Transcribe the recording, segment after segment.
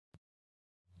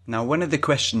Now, one of the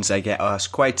questions I get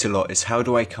asked quite a lot is how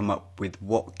do I come up with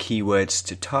what keywords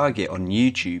to target on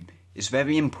YouTube? It's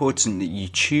very important that you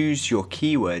choose your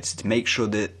keywords to make sure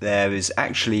that there is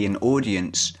actually an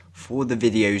audience for the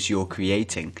videos you're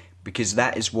creating, because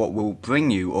that is what will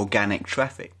bring you organic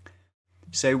traffic.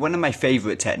 So one of my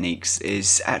favorite techniques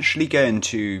is actually going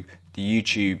to the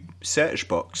YouTube search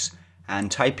box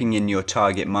and typing in your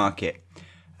target market.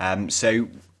 So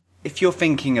if you're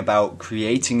thinking about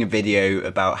creating a video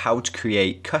about how to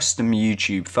create custom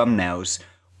YouTube thumbnails,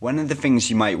 one of the things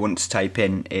you might want to type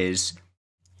in is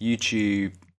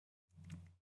YouTube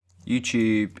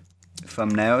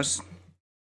thumbnails.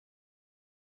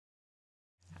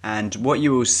 And what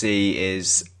you will see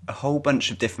is a whole bunch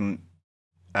of different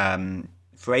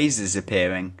phrases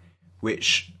appearing,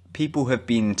 which people have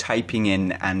been typing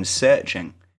in and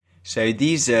searching. So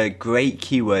these are great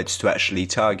keywords to actually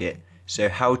target. So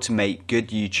how to make good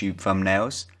YouTube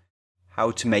thumbnails,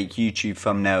 how to make YouTube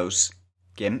thumbnails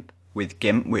GIMP, with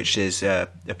GIMP, which is a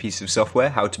piece of software,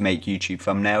 how to make YouTube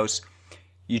thumbnails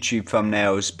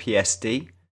PSD,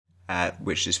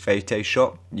 which is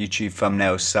Photoshop, YouTube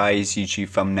thumbnail size, YouTube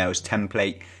thumbnails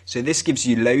template. So this gives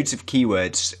you loads of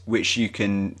keywords which you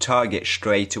can target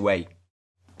straight away.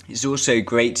 It's also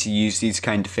great to use these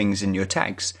kind of things in your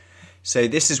tags. So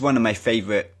this is one of my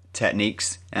favorite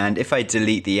techniques, and if I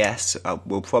delete the S,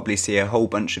 we'll probably see a whole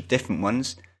bunch of different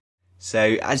ones.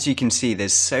 So as you can see,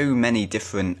 there's so many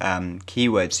different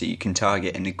keywords that you can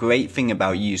target, and the great thing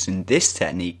about using this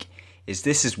technique is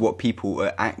this is what people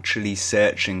are actually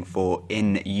searching for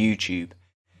in YouTube.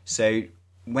 So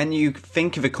when you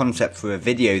think of a concept for a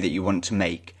video that you want to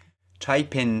make,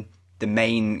 type in the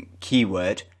main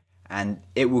keyword and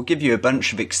it will give you a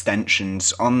bunch of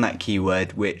extensions on that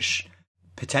keyword which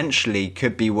potentially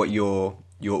could be what your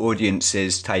audience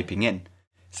is typing in.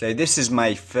 So this is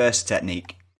my first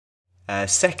technique.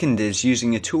 Second is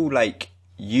using a tool like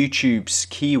YouTube's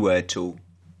keyword tool.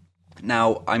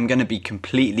 Now, I'm going to be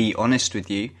completely honest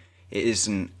with you. It is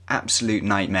an absolute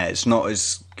nightmare. It's not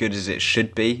as good as it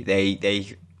should be.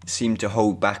 They seem to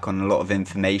hold back on a lot of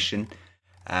information.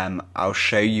 I'll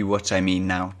show you what I mean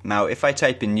now. Now, if I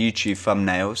type in YouTube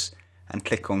thumbnails and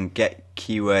click on Get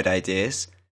Keyword Ideas,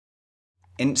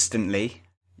 instantly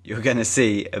you're going to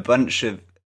see a bunch of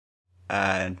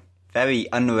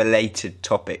very unrelated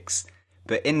topics.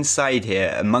 But inside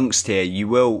here, amongst here, you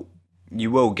will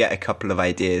get a couple of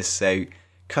ideas. So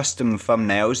custom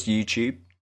thumbnails, YouTube,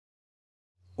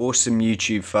 awesome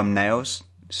YouTube thumbnails.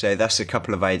 So that's a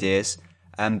couple of ideas.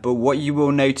 But what you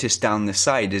will notice down the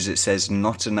side is it says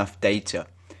not enough data.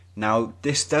 Now,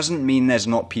 this doesn't mean there's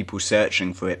not people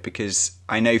searching for it, because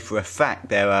I know for a fact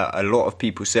there are a lot of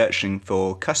people searching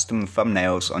for custom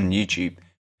thumbnails on YouTube.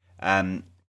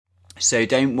 So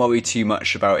don't worry too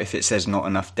much about if it says not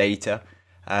enough data.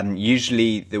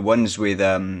 Usually the ones with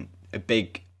a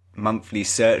big monthly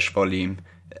search volume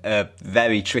are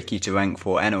very tricky to rank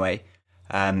for anyway.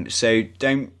 So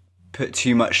don't put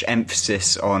too much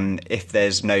emphasis on if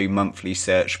there's no monthly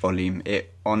search volume. It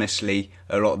honestly,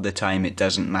 a lot of the time, it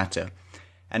doesn't matter.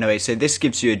 Anyway, so this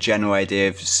gives you a general idea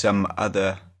of some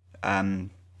other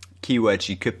keywords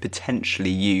you could potentially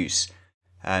use.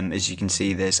 As you can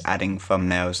see, there's adding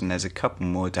thumbnails, and there's a couple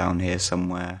more down here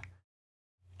somewhere.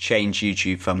 Change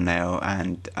YouTube thumbnail,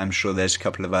 and I'm sure there's a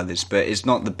couple of others, but it's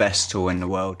not the best tool in the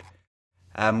world.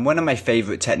 One of my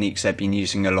favorite techniques I've been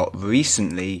using a lot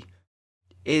recently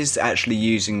is actually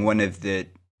using one of the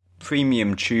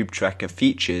premium tube tracker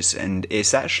features, and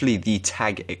it's actually the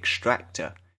tag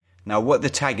extractor. Now, what the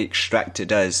tag extractor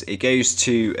does, it goes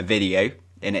to a video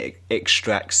and it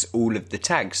extracts all of the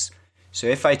tags. So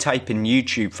if I type in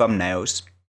YouTube thumbnails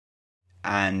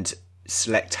and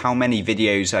select how many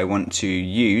videos I want to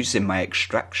use in my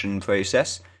extraction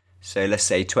process, so let's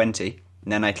say 20,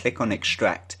 and then I click on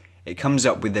extract, it comes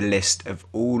up with a list of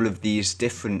all of these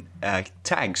different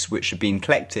tags which have been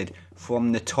collected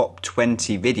from the top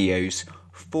 20 videos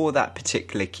for that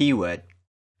particular keyword.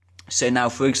 So now,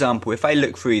 for example, if I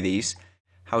look through these,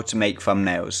 how to make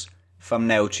thumbnails,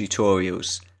 thumbnail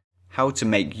tutorials, how to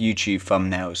make YouTube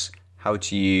thumbnails, how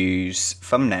to use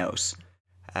thumbnails,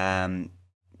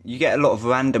 you get a lot of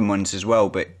random ones as well,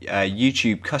 but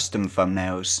YouTube custom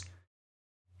thumbnails,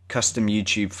 custom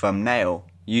YouTube thumbnail,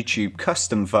 YouTube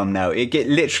custom thumbnail. It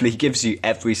literally gives you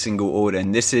every single order,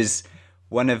 and this is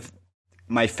one of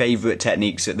my favorite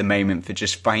techniques at the moment for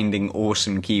just finding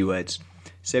awesome keywords.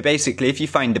 So basically, if you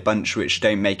find a bunch which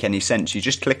don't make any sense, you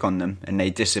just click on them and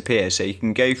they disappear. So you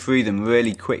can go through them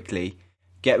really quickly,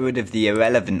 get rid of the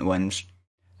irrelevant ones,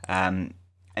 and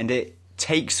it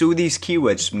takes all these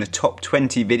keywords from the top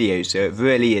 20 videos, so it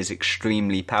really is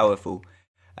extremely powerful.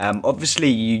 Obviously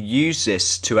you use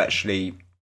this to actually,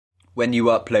 when you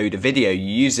upload a video, you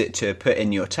use it to put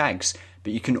in your tags,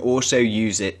 but you can also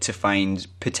use it to find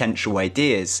potential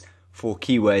ideas for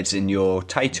keywords in your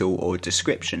title or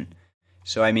description.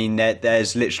 So I mean,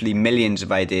 there's literally millions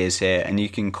of ideas here, and you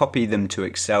can copy them to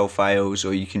Excel files,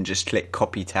 or you can just click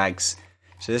copy tags.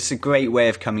 So this is a great way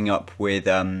of coming up with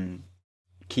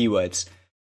keywords.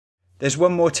 There's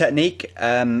one more technique,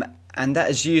 and that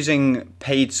is using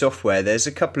paid software. There's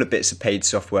a couple of bits of paid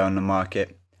software on the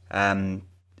market.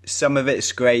 Some of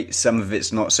it's great, some of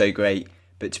it's not so great.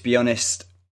 But to be honest,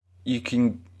 you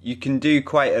can do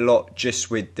quite a lot just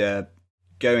with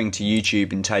going to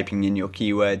YouTube and typing in your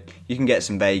keyword. You can get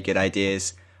some very good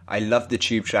ideas. I love the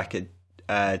Tube Tracker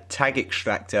tag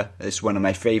extractor. It's one of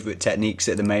my favorite techniques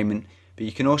at the moment. But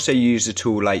you can also use a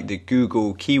tool like the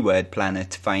Google Keyword Planner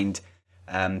to find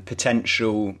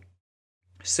potential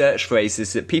search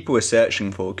phrases that people are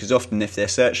searching for, because often if they're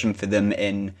searching for them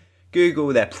in Google,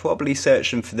 they're probably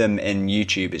searching for them in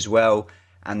YouTube as well.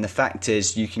 And the fact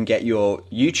is, you can get your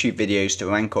YouTube videos to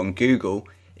rank on Google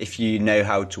if you know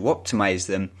how to optimize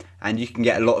them, and you can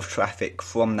get a lot of traffic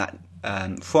from that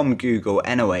from Google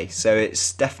anyway. So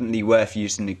it's definitely worth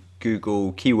using the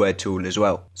Google keyword tool as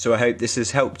well. So I hope this has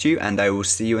helped you, and I will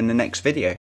see you in the next video.